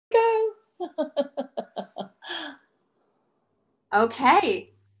Okay,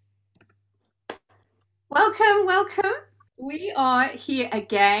 welcome, welcome. We are here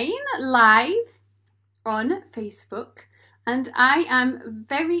again live on Facebook, and I am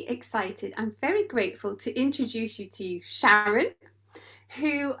very excited. I'm very grateful to introduce you to Sharon,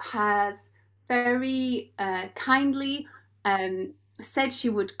 who has very kindly said she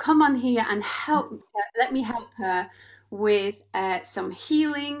would come on here and let me help her with some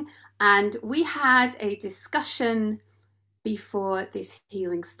healing. And we had a discussion before this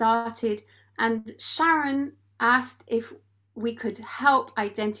healing started. And Sharon asked if we could help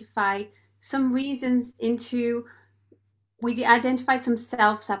identify some reasons into, we identified some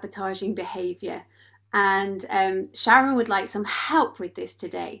self-sabotaging behavior. And Sharon would like some help with this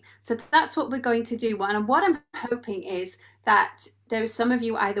today. So that's what we're going to do. And what I'm hoping is that there are some of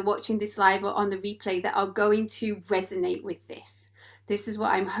you either watching this live or on the replay that are going to resonate with this. This is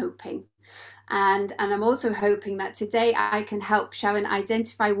what I'm hoping. And I'm also hoping that today I can help Sharon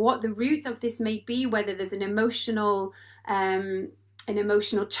identify what the root of this may be, whether there's an emotional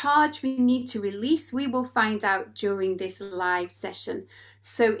charge we need to release. We will find out during this live session.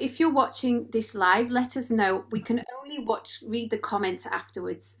 So if you're watching this live, let us know. We can only read the comments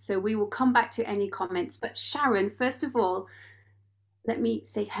afterwards. So we will come back to any comments. But Sharon, first of all, let me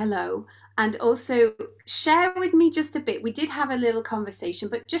say hello. And also share with me just a bit. We did have a little conversation,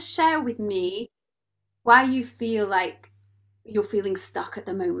 but just share with me why you feel like you're feeling stuck at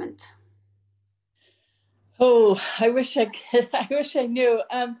the moment. Oh, I wish I could. I wish I knew.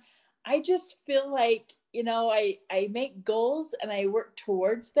 I just feel like, I make goals and I work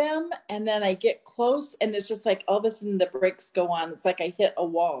towards them, and then I get close and it's just like all of a sudden the brakes go on. It's like I hit a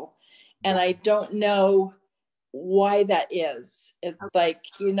wall and I don't know why that is. It's like,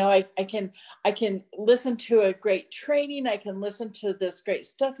 I can listen to a great training, I can listen to this great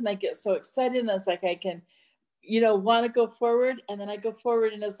stuff and I get so excited and it's like I can, want to go forward, and then I go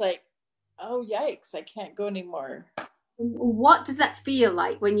forward and it's like, oh yikes, I can't go anymore. What does that feel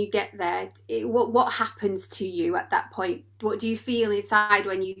like when you get there? What happens to you at that point? What do you feel inside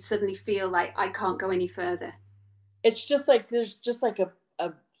when you suddenly feel like I can't go any further? It's just like there's just like a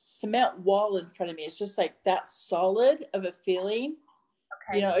cement wall in front of me. It's just like that solid of a feeling.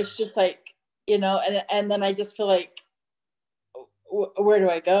 Okay. It's just like, and then I just feel like, where do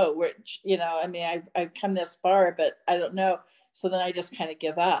I go? I mean, I've come this far, but I don't know. So then I just kind of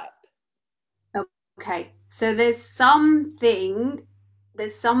give up. Okay. So there's something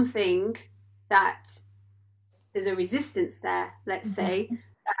that there's a resistance there, let's say,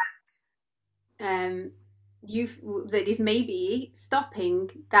 um you that is maybe stopping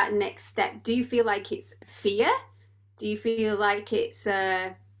that next step. Do you feel like it's fear? Do you feel like it's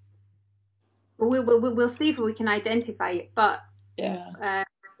we'll see if we can identify it, but Yeah.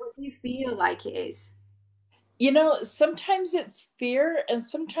 what do you feel like it is? Sometimes it's fear and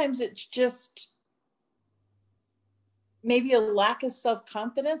sometimes it's just maybe a lack of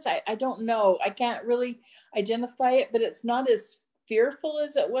self-confidence. I don't know. I can't really identify it, but it's not as fearful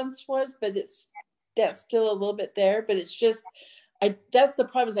as it once was, but that's still a little bit there, but it's just that's the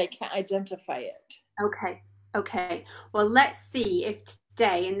problem, is I can't identify it. Okay, okay. Well, let's see if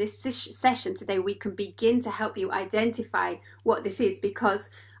today, in this session today, we can begin to help you identify what this is, because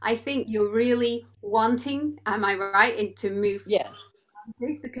I think you're really wanting, am I right, to move Yes.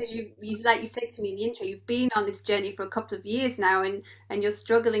 this, because you like you said to me in the intro, you've been on this journey for a couple of years now, and you're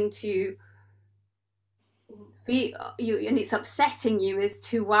struggling to feel you, and it's upsetting you as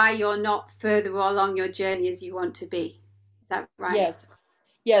to why you're not further along your journey as you want to be. Is that right? Yes.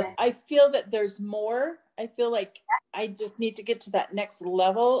 Yes, Yeah. I feel that there's more. I feel like I just need to get to that next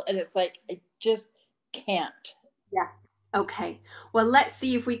level, and it's like I just can't. Yeah. Okay. Well, let's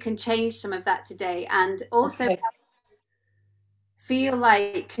see if we can change some of that today, and also Okay. feel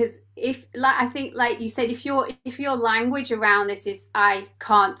like, because if, like, I think like you said, if your language around this is I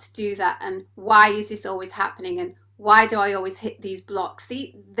can't do that, and why is this always happening, and why do I always hit these blocks,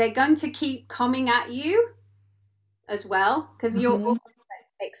 see, they're going to keep coming at you as well, because you're Hmm. always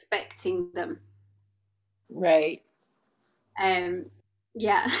expecting them. Right. um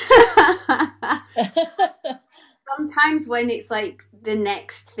yeah. Sometimes when it's like the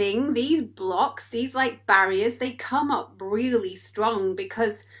next thing, these blocks, these like barriers, they come up really strong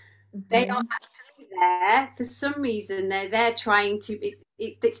because they are Hmm. actually there for some reason. They're there trying to,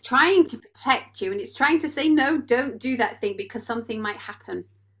 it's trying to protect you, and it's trying to say no, don't do that thing because something might happen.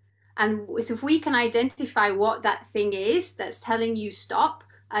 And so if we can identify what that thing is that's telling you stop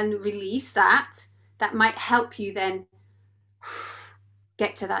and release that, that might help you then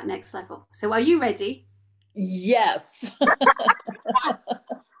get to that next level. So are you ready? Yes.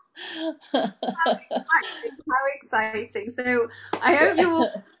 How exciting. So I hope you're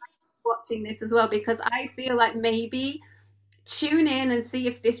all watching this as well because I feel like maybe tune in and see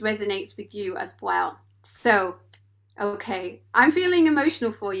if this resonates with you as well. So, okay, I'm feeling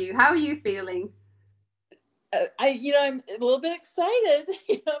emotional for you. How are you feeling? I'm a little bit excited,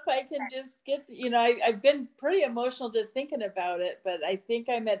 if I can just get, I've been pretty emotional just thinking about it, but I think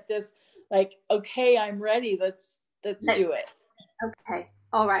I'm at this, like, okay, I'm ready. Let's Let's, do it. okay.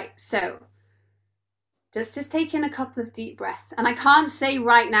 All right. So, just take in a couple of deep breaths. And I can't say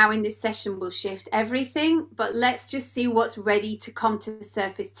right now in this session we'll shift everything, but let's just see what's ready to come to the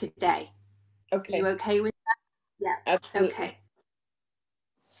surface today. Are you Okay. okay with that? Yeah. Absolutely. Okay.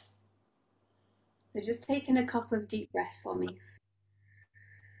 So just taking a couple of deep breaths for me.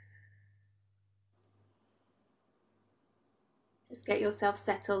 Just get yourself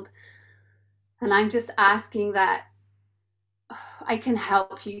settled. And I'm just asking that I can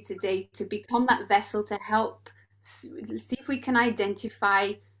help you today to become that vessel to help see if we can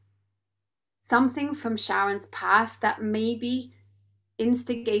identify something from Sharon's past that may be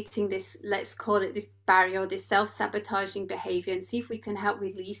instigating this, let's call it this barrier, this self-sabotaging behavior, and see if we can help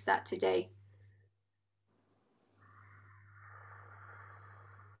release that today.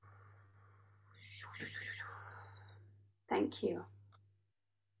 Thank you.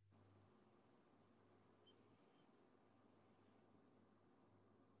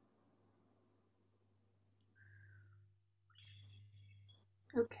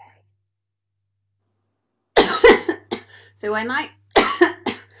 Okay. So when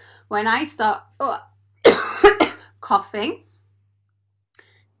I start coughing,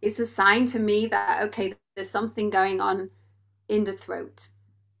 it's a sign to me that okay, there's something going on in the throat.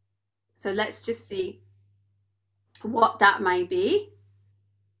 So let's just see what that might be.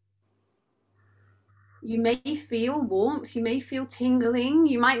 You may feel warmth, you may feel tingling,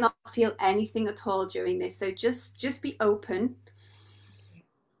 you might not feel anything at all during this. So just be open.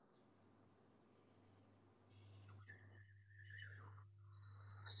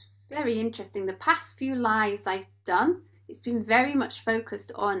 Very interesting. The past few lives I've done, it's been very much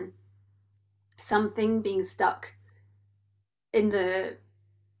focused on something being stuck in the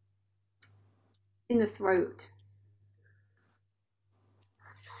throat.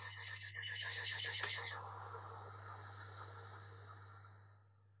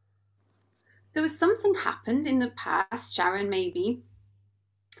 There was something happened in the past, Sharon, maybe,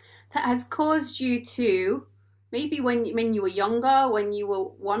 that has caused you to, maybe when you were younger, when you were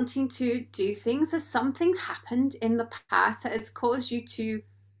wanting to do things, has something happened in the past that has caused you to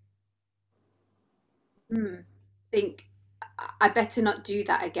think, I better not do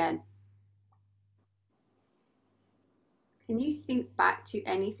that again. Can you think back to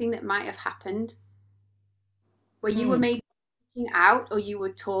anything that might have happened where you were Hmm. maybe speaking out or you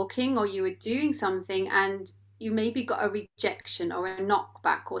were talking or you were doing something and you maybe got a rejection or a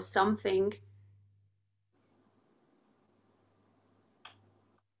knockback or something?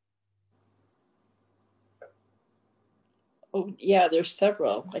 Oh, yeah, there's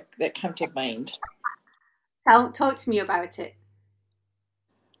several like that come to mind. Talk to me about it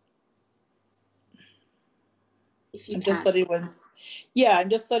if you I'm just can. letting one, yeah, I'm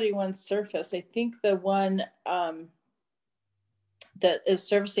just letting one surface. I think the one that is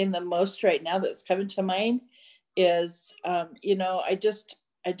surfacing the most right now that's coming to mind is, I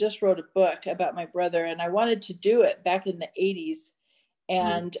just wrote a book about my brother, and I wanted to do it back in the 80s, Mm,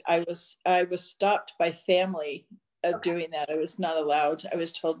 and I was stopped by family of okay. doing that. I was not allowed. I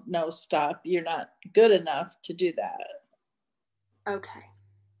was told, no, stop. You're not good enough to do that. Okay.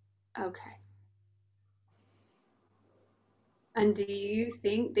 Okay. And do you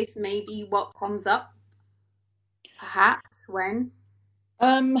think this may be what comes up perhaps when?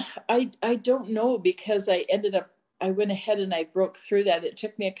 Um, I don't know, because I went ahead and I broke through that. It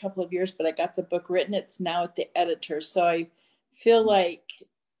took me a couple of years, but I got the book written. It's now at the editor. So I feel like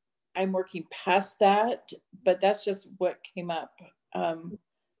I'm working past that, but that's just what came up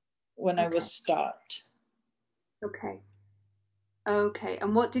when I Okay. was stopped. Okay. Okay.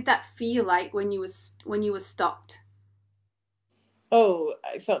 And what did that feel like when you were stopped? Oh,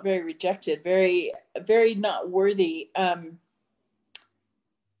 I felt very rejected, very, very not worthy. Um,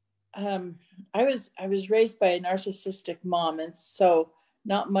 I was raised by a narcissistic mom, and so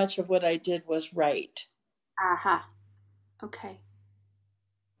not much of what I did was right. Aha. Okay.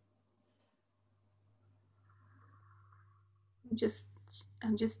 I'm just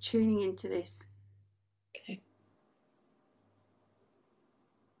I'm just tuning into this. Okay.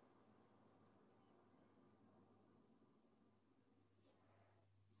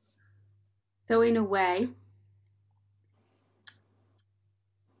 So in a way,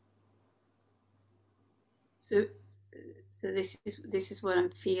 So, so this is what I'm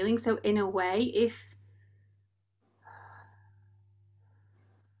feeling. So in a way, if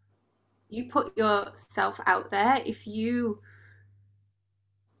you put yourself out there, if you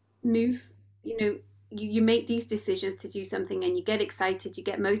move, you know, you make these decisions to do something and you get excited, you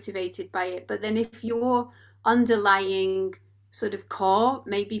get motivated by it. But then if your underlying sort of core,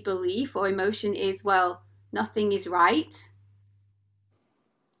 maybe belief or emotion is, well, nothing is right,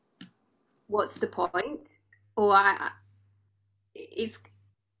 what's the point? Or it's,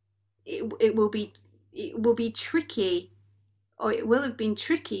 it will be, it will be tricky, or it will have been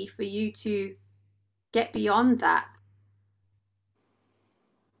tricky for you to get beyond that.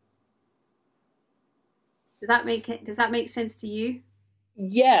 Does that make sense to you?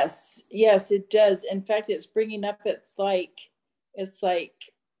 Yes, yes, it does. In fact, it's bringing up, it's like,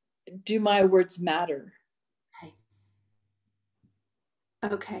 do my words matter? Okay.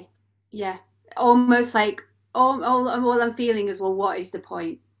 Okay. Yeah. Almost like all I'm feeling is, well, what is the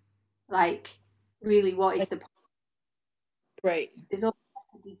point? Like, really, what is the point? Right. There's almost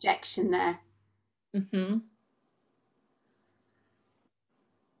like a dejection there. Mm-hmm.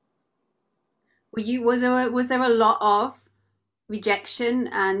 Was there a lot of rejection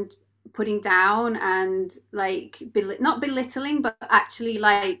and putting down and like not belittling, but actually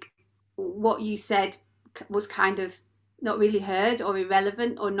like what you said was kind of not really heard or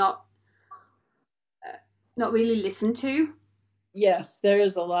irrelevant or not really listened to? Yes, there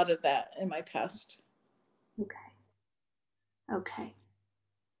is a lot of that in my past. Okay. Okay.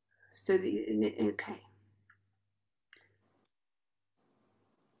 So okay.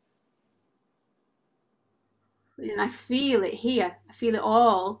 And I feel it here. I feel it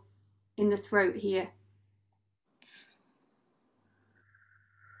all in the throat here.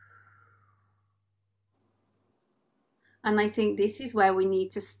 And I think this is where we need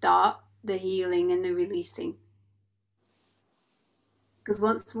to start the healing and the releasing. Because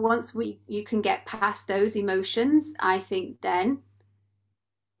once we you can get past those emotions, I think then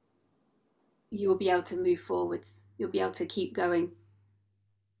you will be able to move forwards. You'll be able to keep going.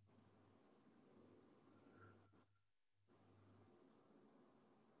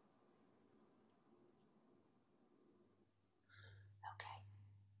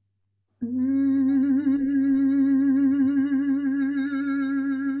 Okay.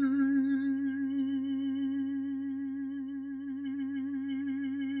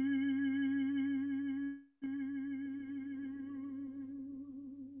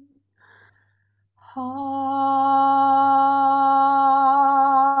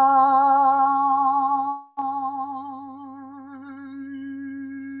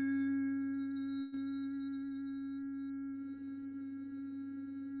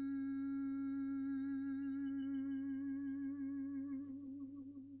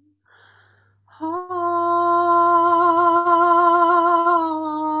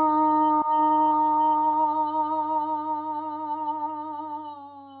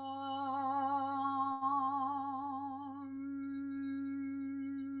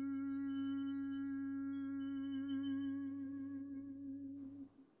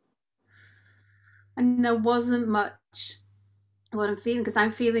 And there wasn't much what I'm feeling, because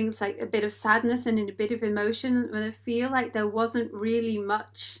I'm feeling it's like a bit of sadness and a bit of emotion. And I feel like there wasn't really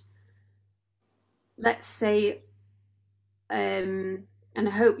much, let's say, and I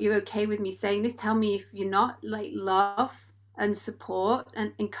hope you're okay with me saying this. Tell me if you're not, like love and support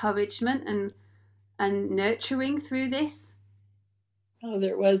and encouragement and nurturing through this. Oh,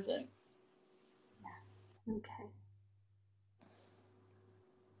 there wasn't. Okay.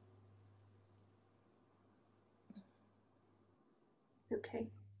 Okay.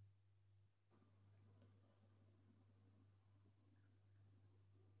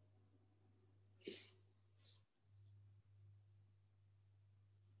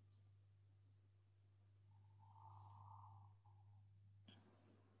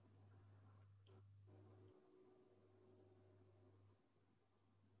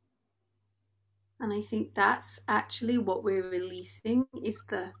 And I think that's actually what we're releasing is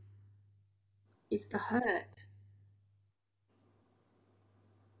the hurt.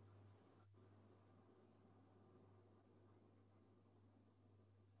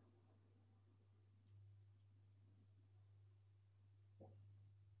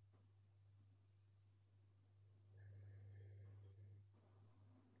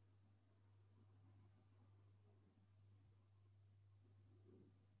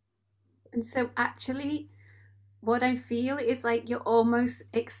 And so actually what I feel is like you're almost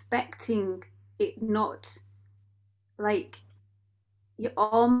expecting it not, like you're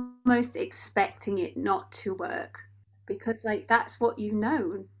almost expecting it not to work, because like that's what you've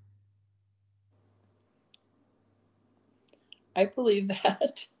known. I believe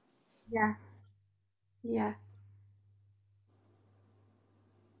that. Yeah. Yeah.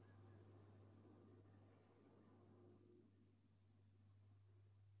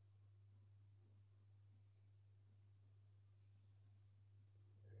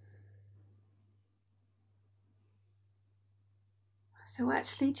 So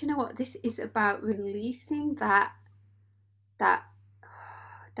actually, do you know what? This is about releasing that that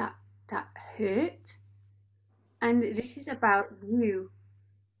that hurt. And this is about you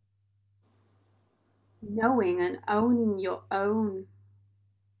knowing and owning your own,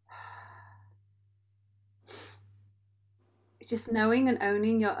 just knowing and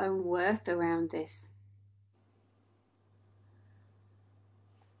owning your own worth around this.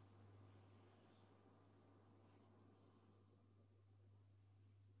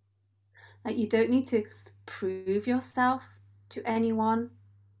 Like you don't need to prove yourself to anyone.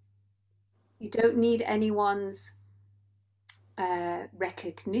 You don't need anyone's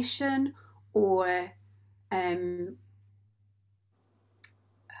recognition or um,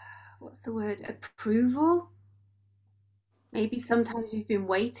 what's the word? Approval. Maybe sometimes you've been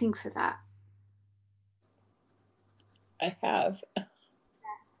waiting for that. I have.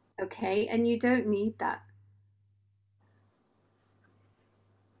 Okay, and you don't need that.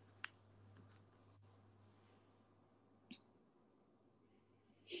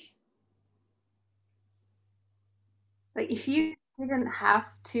 Like if you didn't have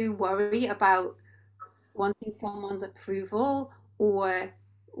to worry about wanting someone's approval or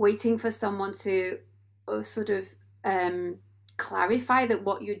waiting for someone to sort of um, clarify that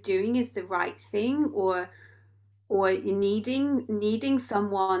what you're doing is the right thing, or you needing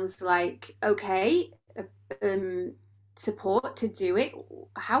someone's like okay um, support to do it.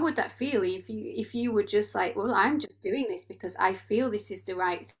 How would that feel if you were just like, well, I'm just doing this because I feel this is the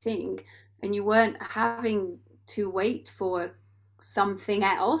right thing, and you weren't having to wait for something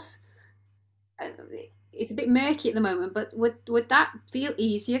else? uh, it's a bit murky at the moment, but would that feel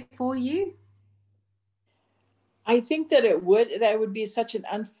easier for you? I think that it would, that would be such an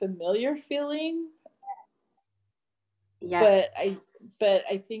unfamiliar feeling, Yeah, but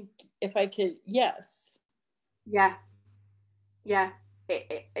I think if I could, yes. yeah, yeah.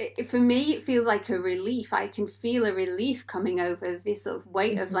 For me, it feels like a relief. I can feel a relief coming over this sort of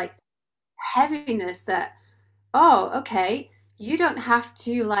weight of Mhm. like heaviness that, oh, okay, you don't have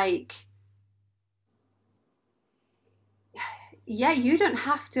to like, yeah, you don't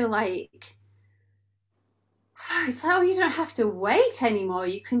have to like, it's like, oh, you don't have to wait anymore.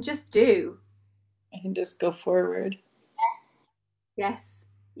 You can just do. I can just go forward. Yes,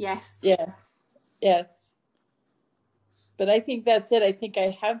 yes, Yes. Yes. But I think that's it. I think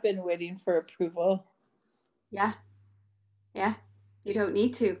I have been waiting for approval. yeah, yeah. You don't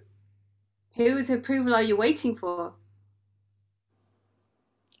need to. Whose approval are you waiting for?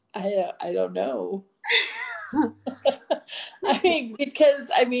 I don't know. I mean,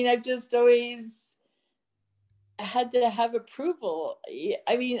 because I mean, I've just always had to have approval.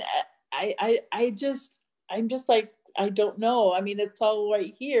 I mean, I just, I'm just like, I don't know. I mean, it's all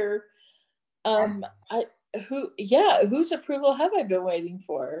right here. Yeah, I, yeah, whose approval have I been waiting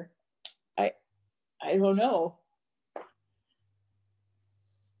for? I, I don't know.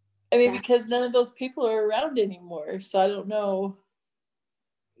 I mean, yeah, because none of those people are around anymore, so I don't know.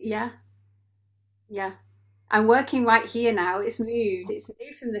 yeah, yeah. I'm working right here now. It's moved. It's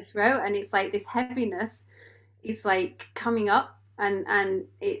moved from the throat, and it's like this heaviness is like coming up, and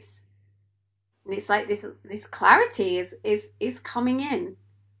it's like this clarity is coming in.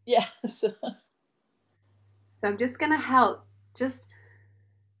 Yes. So I'm just gonna help. Just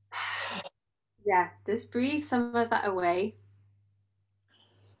yeah, just breathe some of that away.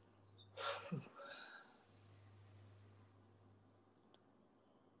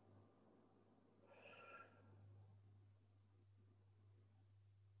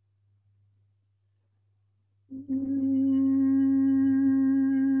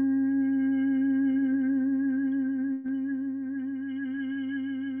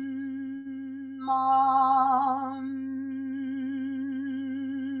 Mom.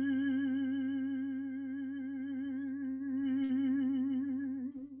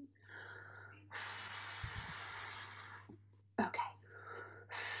 Okay.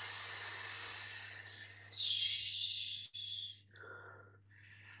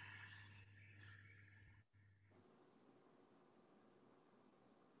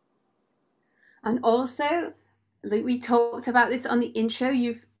 And also, like we talked about this on the intro,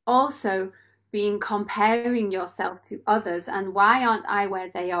 you've also been comparing yourself to others and why aren't I where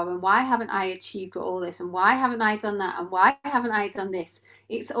they are and why haven't I achieved all this and why haven't I done that and why haven't I done this?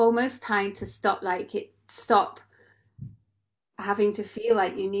 It's almost time to stop, like it stop having to feel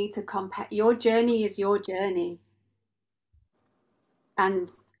like you need to compare. Your journey is your journey, and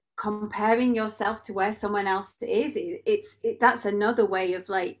comparing yourself to where someone else is, that's another way of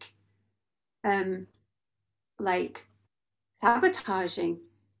um like sabotaging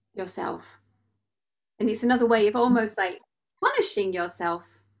yourself, and it's another way of almost like punishing yourself.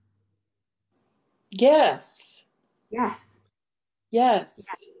 Yes. Yes. Yes.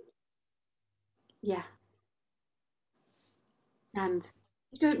 Yeah. And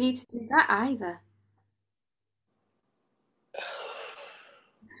you don't need to do that either.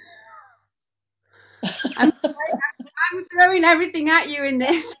 I'm I'm throwing everything at you in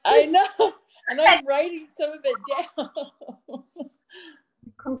this. I know. And I'm writing some of it down.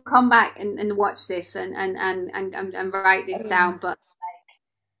 You can come back and watch this and write this down, but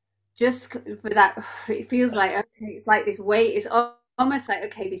just for that, it feels like okay, it's like this weight is almost like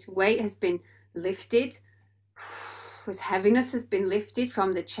okay, this weight has been lifted, this heaviness has been lifted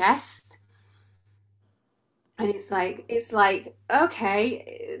from the chest, and it's like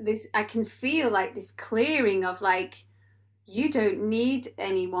okay, this I can feel like this clearing of like you don't need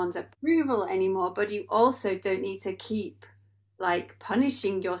anyone's approval anymore, but you also don't need to keep like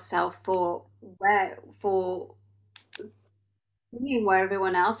punishing yourself for being where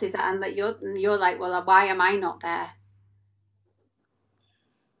everyone else is at, and that you're like, well, why am I not there?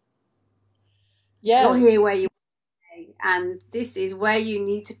 You're here Yes. where you are, and this is where you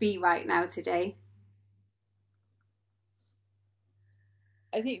need to be right now today.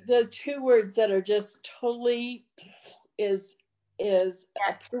 I think the two words that are just totally is is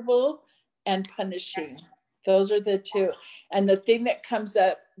approval and punishing. Yes. Those are the two. And the thing that comes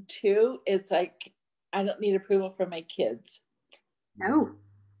up too is like I don't need approval from my kids. No.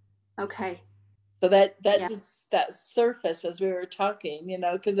 Okay. So that Yeah. just that surface as we were talking,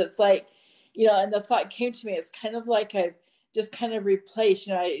 because it's like, and the thought came to me, it's kind of like I just kind of replaced,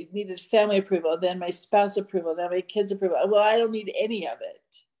 I needed family approval, then my spouse approval, then my kids approval. Well, I don't need any of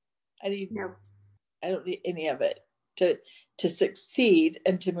it. I need No, I don't need any of it to succeed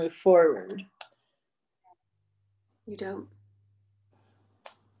and to move forward. you don't.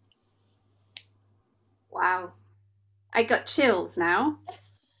 Wow. I got chills now.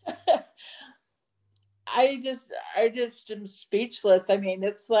 I just am speechless. I mean,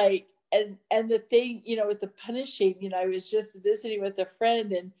 it's like, and the thing, with the punishing, I was just visiting with a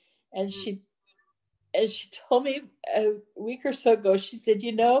friend, and Mm. she told me a week or so ago, she said,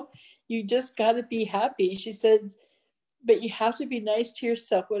 you just got to be happy. She said, but you have to be nice to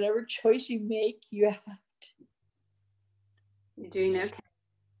yourself. Whatever choice you make, You're doing okay.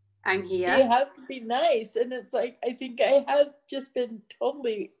 I'm here. you have to be nice. And it's like, I think I have just been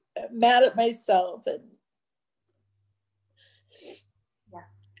totally mad at myself and Yeah.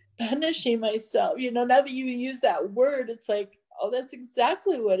 punishing myself. Now that you use that word, it's like, oh, that's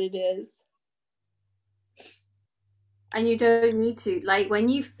exactly what it is. And you don't need to. Like when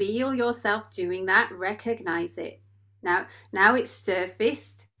you feel yourself doing that, recognize it. Now it's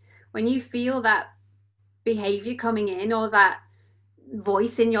surfaced. When you feel that behavior coming in or that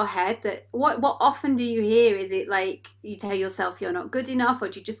voice in your head, that what often do you hear? Is it like you tell yourself you're not good enough, or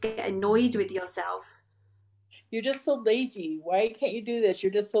do you just get annoyed with yourself? You're just so lazy. Why can't you do this?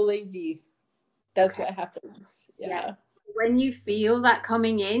 You're just so lazy. That's Okay. what happens. Yeah. Yeah. When you feel that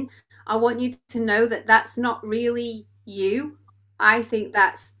coming in, I want you to know that that's not really you. I think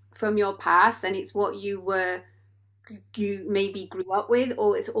that's from your past, and it's what you maybe grew up with,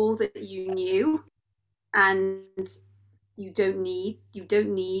 or it's all that you knew, and you don't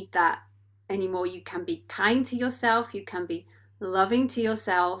need that anymore. You can be kind to yourself, you can be loving to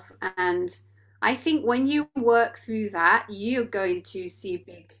yourself, and I think when you work through that, you're going to see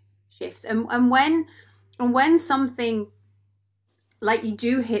big shifts. And when something like you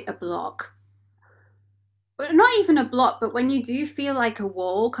do hit a block, but not even a block, but when you do feel like a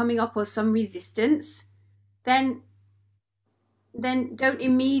wall coming up or some resistance, then don't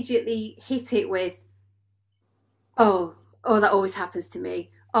immediately hit it with, oh, that always happens to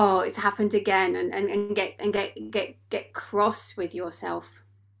me. Oh, it's happened again, and get cross with yourself,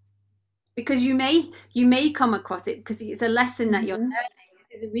 because you may come across it, because it's a lesson that you're Mm-hmm. learning.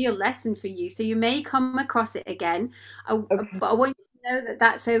 This is a real lesson for you, so you may come across it again. Okay. But I want you to know that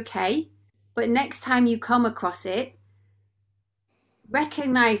that's okay. But next time you come across it,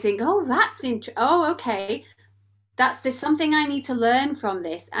 recognizing, oh, oh, okay, there's something I need to learn from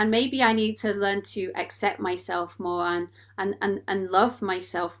this, and maybe I need to learn to accept myself more, and love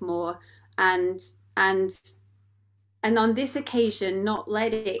myself more, and and and on this occasion not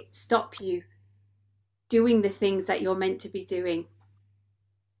let it stop you doing the things that you're meant to be doing.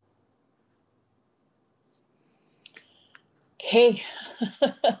 okay.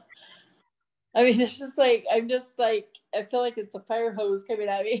 I mean, it's just like, I'm just like, I feel like it's a fire hose coming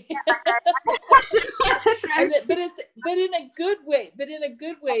at me. But in a good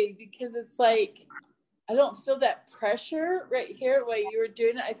way, because it's like, I don't feel that pressure right here while you were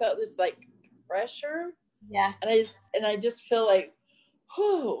doing it. I felt this like pressure, Yeah. and I just feel like,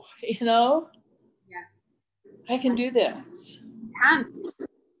 oh, you know, Yeah. I can do this. Can.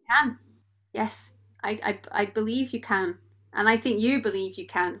 Can. Yes. I believe you can. And I think you believe you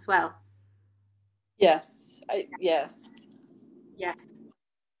can as well. Yes. Yes.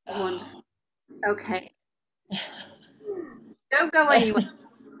 Wonderful. Okay. Don't go anywhere.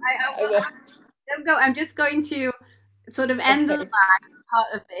 I I will will. don't go. I'm just going to sort of end the Okay. live part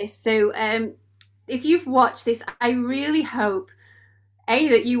of this. So if you've watched this, I really hope A,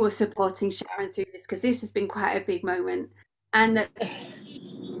 that you were supporting Sharon through this because this has been quite a big moment. And that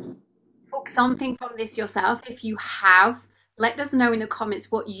took something from this yourself. If you have, let us know in the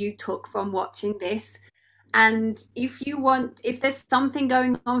comments what you took from watching this. And if you want, if there's something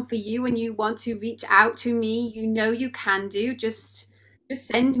going on for you and you want to reach out to me, you know you can do. Just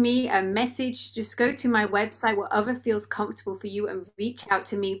send me a message. Just go to my website, whatever feels comfortable for you, and reach out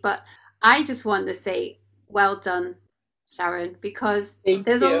to me. But I just want to say, well done, Sharon, because Thank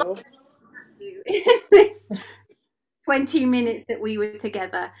there's a lot you. of you in this 20 minutes that we were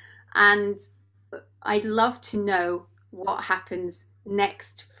together. And I'd love to know what happens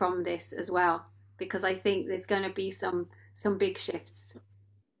next from this as well, because I think there's going to be some big shifts.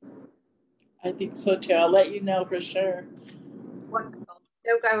 I think so too. I'll let you know for sure. Wonderful.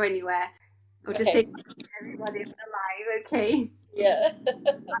 Don't go anywhere. I'll just say Okay. bye to everybody alive, okay? Yeah.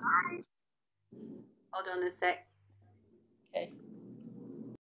 Hold on a sec.